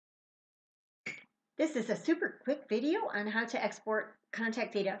This is a super quick video on how to export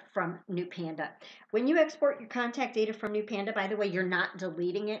contact data from NewPanda. When you export your contact data from NewPanda, by the way, you're not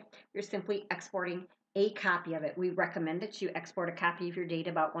deleting it. You're simply exporting a copy of it. We recommend that you export a copy of your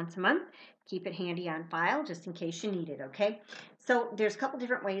data about once a month. Keep it handy on file just in case you need it, okay? So there's a couple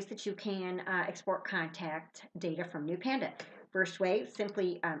different ways that you can export contact data from NewPanda. First way,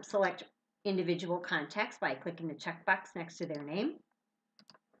 simply select individual contacts by clicking the checkbox next to their name,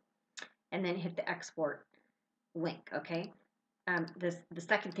 and then hit the export link, okay? The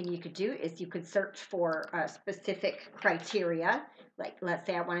second thing you could do is you could search for specific criteria. Like, let's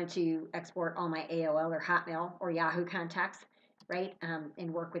say I wanted to export all my AOL or Hotmail or Yahoo contacts, right?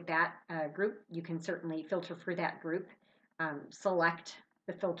 And work with that group. You can certainly filter for that group, select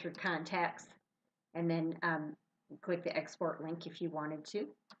the filtered contacts, and then click the export link if you wanted to.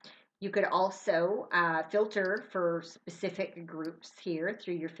 You could also filter for specific groups here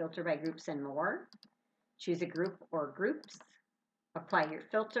through your filter by groups and more. Choose a group or groups, apply your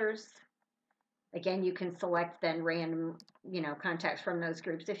filters. Again, you can select then random, contacts from those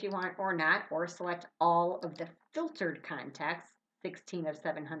groups if you want or not, or select all of the filtered contacts, 16 of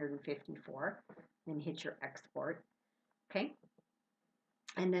 754, and hit your export. Okay.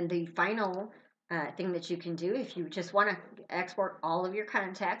 And then the final thing that you can do if you just want to export all of your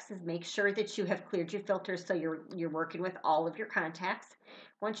contacts is make sure that you have cleared your filters so you're working with all of your contacts.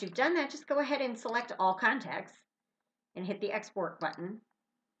 Once you've done that, just go ahead and select all contacts and hit the export button.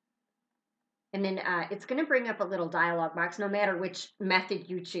 And then it's going to bring up a little dialog box no matter which method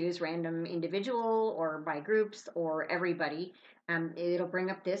you choose, random individual or by groups or everybody. It'll bring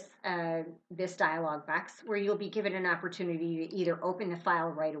up this dialog box where you'll be given an opportunity to either open the file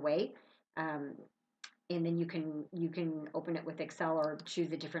right away, and then you can open it with Excel or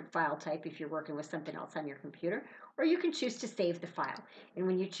choose a different file type if you're working with something else on your computer, or you can choose to save the file. And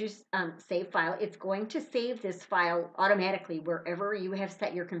when you choose save file, it's going to save this file automatically wherever you have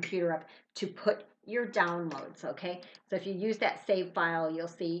set your computer up to put your downloads, okay? So if you use that save file, you'll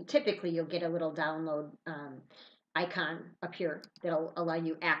see typically you'll get a little download icon up here that'll allow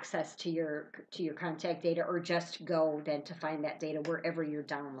you access to your contact data, or just go then to find that data wherever your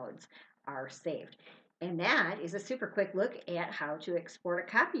downloads are saved. And that is a super quick look at how to export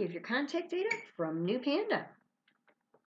a copy of your contact data from NewPanda.